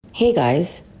Hey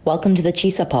guys, welcome to the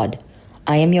Chisa Pod.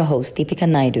 I am your host, Deepika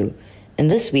Naidu, and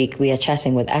this week we are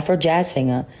chatting with Afro jazz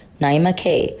singer Naima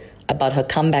K about her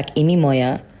comeback Imi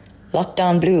Moya,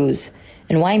 lockdown blues,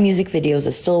 and why music videos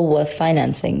are still worth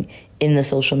financing in the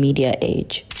social media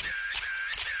age.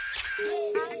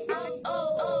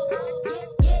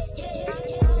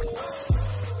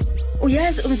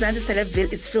 Uyazi uMzansi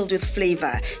Celebville is filled with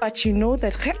flavor, but you know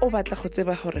that ge o batla go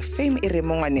tseba hore fame e re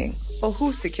mo ngwaneng, or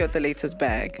who secured the latest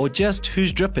bag, or just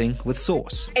who's dripping with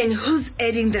sauce, and who's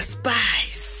adding the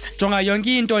spice. Jonga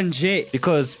yonke into nje.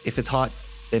 Because if it's hot,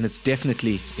 then it's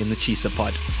definitely in the Chisa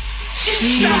Pod.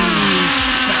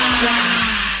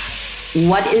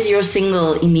 What is your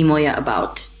single Imi Moya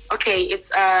about? Okay, it's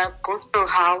a gospel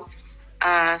house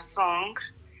song.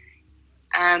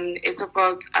 It's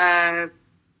about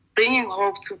bringing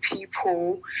hope to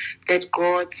people that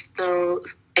God still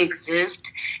exists.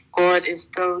 God is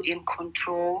still in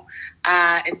control.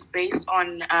 It's based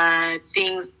on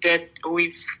things that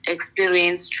we've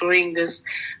experienced during this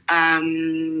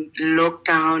lockdown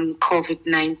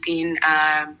COVID-19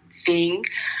 thing.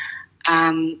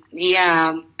 And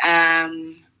the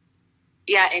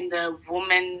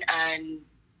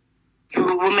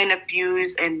women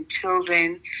abuse and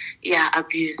children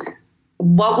abuse.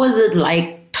 What was it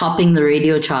like topping the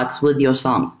radio charts with your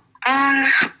song?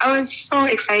 I was so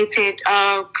excited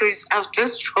because I've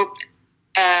just dropped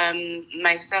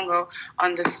my single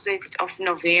on the 6th of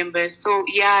November. So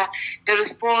the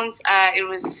response, it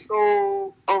was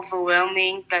so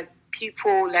overwhelming that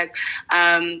people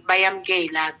bayam gay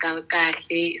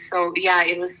so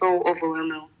it was so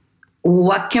overwhelming.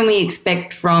 What can we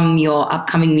expect from your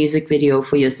upcoming music video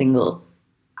for your single?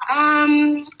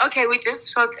 Okay, we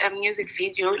just shot a music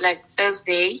video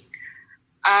Thursday.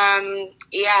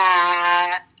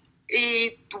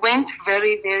 It went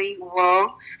very, very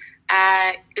well.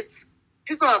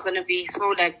 People are gonna be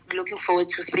so looking forward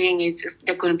to seeing it.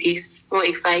 They're gonna be so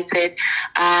excited,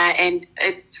 and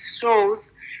it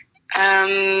shows.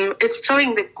 It's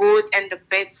showing the good and the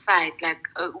bad side,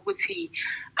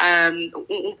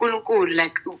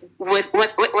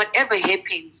 whatever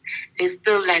happens, there's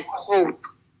still hope.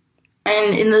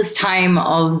 And in this time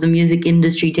of the music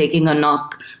industry taking a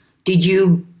knock, do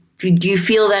you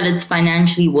feel that it's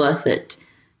financially worth it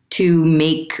to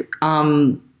make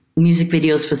music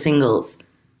videos for singles?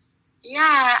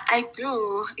 Yeah, I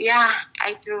do.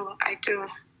 I do.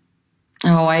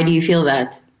 Oh, why do you feel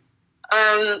that?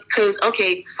 Because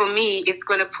for me, it's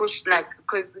gonna push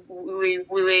because we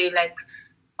were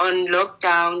on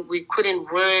lockdown, we couldn't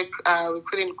work, we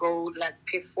couldn't go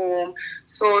perform.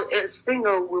 So a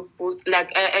single will boost,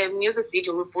 a music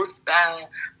video will boost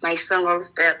my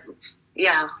singles.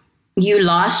 You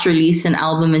last released an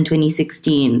album in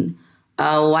 2016.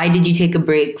 Why did you take a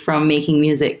break from making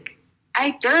music?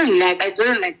 I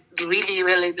didn't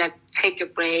really take a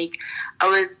break. I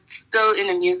was still in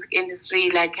the music industry,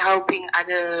 helping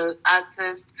other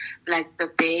artists the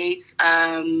Babes,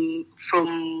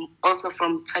 from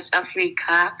Touch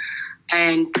Africa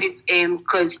and Pits M,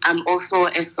 because I'm also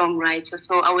a songwriter.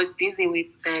 So I was busy with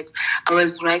that. I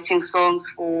was writing songs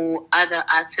for other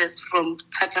artists from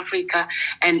Touch Africa,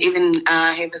 and even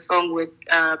have a song with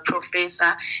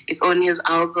Professor. It's on his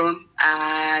album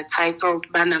titled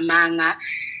Banamanga,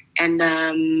 and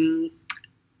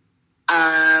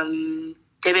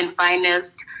Devin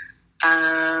Finest,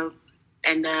 and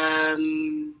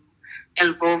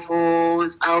El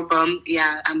Vovo's album.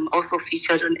 I'm also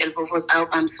featured on El Vovo's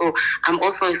album. So I'm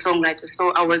also a songwriter.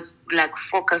 So I was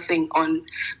focusing on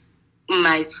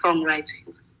my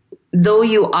songwriting. Though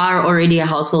you are already a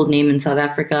household name in South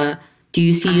Africa, do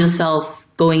you see yourself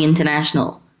going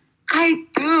international? I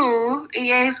do.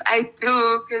 Yes, I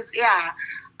do. Because,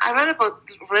 I write about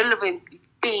relevant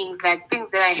things, things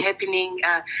that are happening.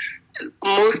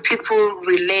 Most people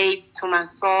relate to my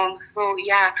songs. So,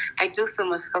 I do see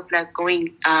myself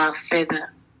going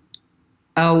further.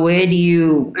 Where do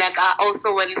you... I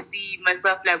also want to see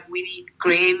myself winning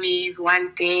Grammys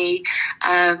one day.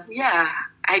 I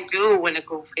do want to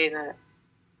go further.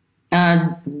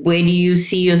 Where do you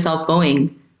see yourself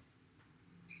going?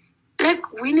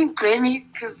 Winning Grammy,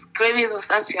 because Grammys are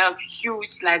such a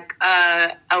huge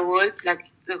awards, a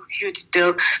huge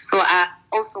deal. So I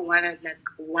also wanted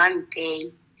one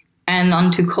day. And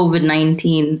on to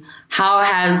COVID-19. How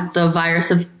has the virus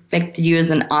affected you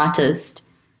as an artist?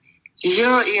 It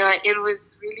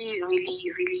was really,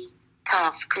 really, really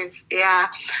tough because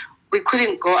we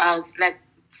couldn't go out.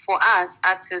 For us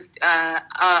artists,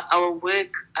 our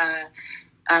work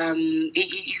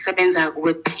isebenza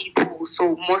with people.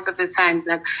 So most of the times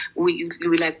we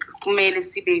kumele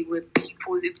sibe with people.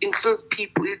 people. It includes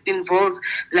people. It involves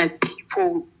like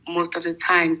people most of the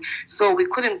times. So we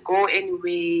couldn't go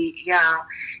anywhere. Yeah,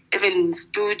 even in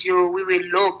studio we were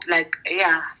locked. Like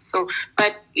So,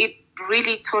 but it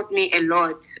really taught me a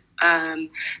lot.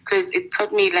 Because it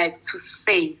taught me like to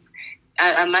save.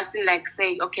 I mustn't like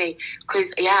say, okay,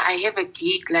 because I have a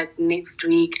gig like next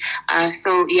week.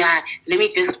 So let me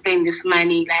just spend this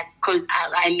money, like, because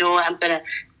I know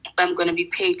I'm gonna be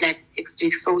paid like next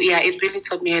week. So it really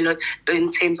taught me a lot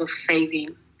in terms of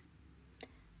savings.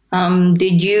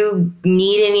 Did you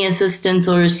need any assistance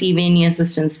or receive any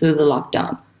assistance through the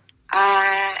lockdown?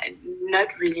 Not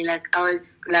really. Like I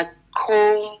was like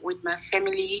home with my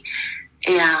family.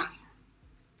 Yeah.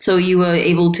 So you were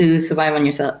able to survive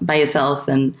by yourself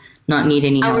and not need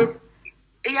any help? I was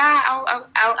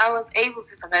able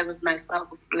to survive with myself,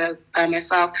 like, by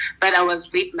myself, but I was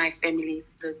with my family,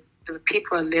 the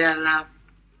people that I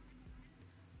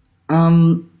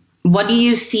love. What do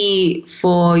you see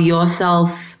for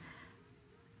yourself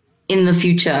in the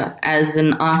future as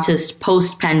an artist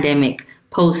post-pandemic,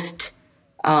 post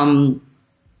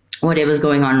whatever's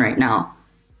going on right now?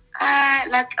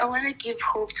 I want to give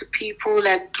hope to people,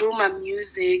 like through my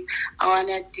music. I want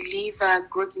to deliver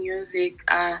good music.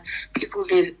 People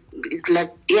that,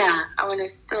 like, I want to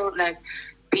still like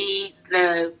be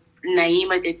the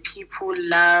Naima that people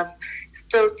love,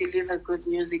 still deliver good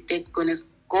music that's going to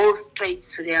go straight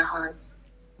to their hearts.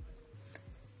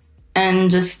 And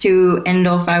just to end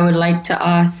off, I would like to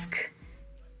ask,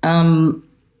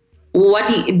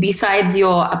 besides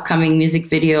your upcoming music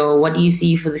video, what do you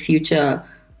see for the future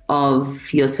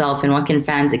of yourself, and what can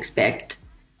fans expect?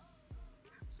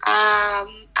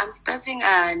 I'm starting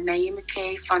a Naima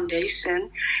K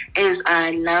Foundation.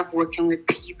 I love working with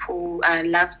people. I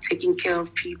love taking care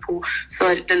of people.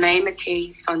 So the Naima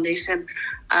K Foundation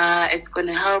is going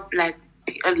to help like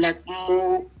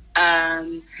more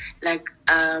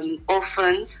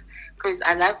orphans. Because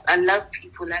I love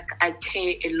people, like I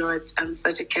care a lot. I'm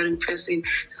such a caring person.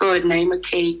 So Naima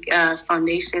K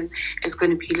Foundation is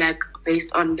going to be like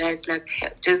based on that, like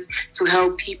just to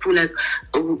help people like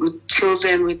with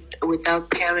children without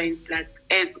parents, like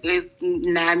as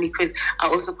Nami, because I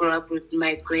also grew up with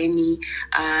my granny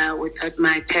without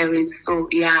my parents. So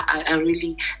I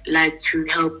really like to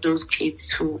help those kids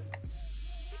too.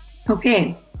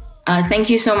 Okay, thank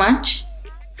you so much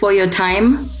for your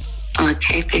time.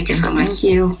 Okay, thank you so much. Thank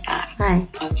you. Bye.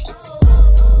 Okay.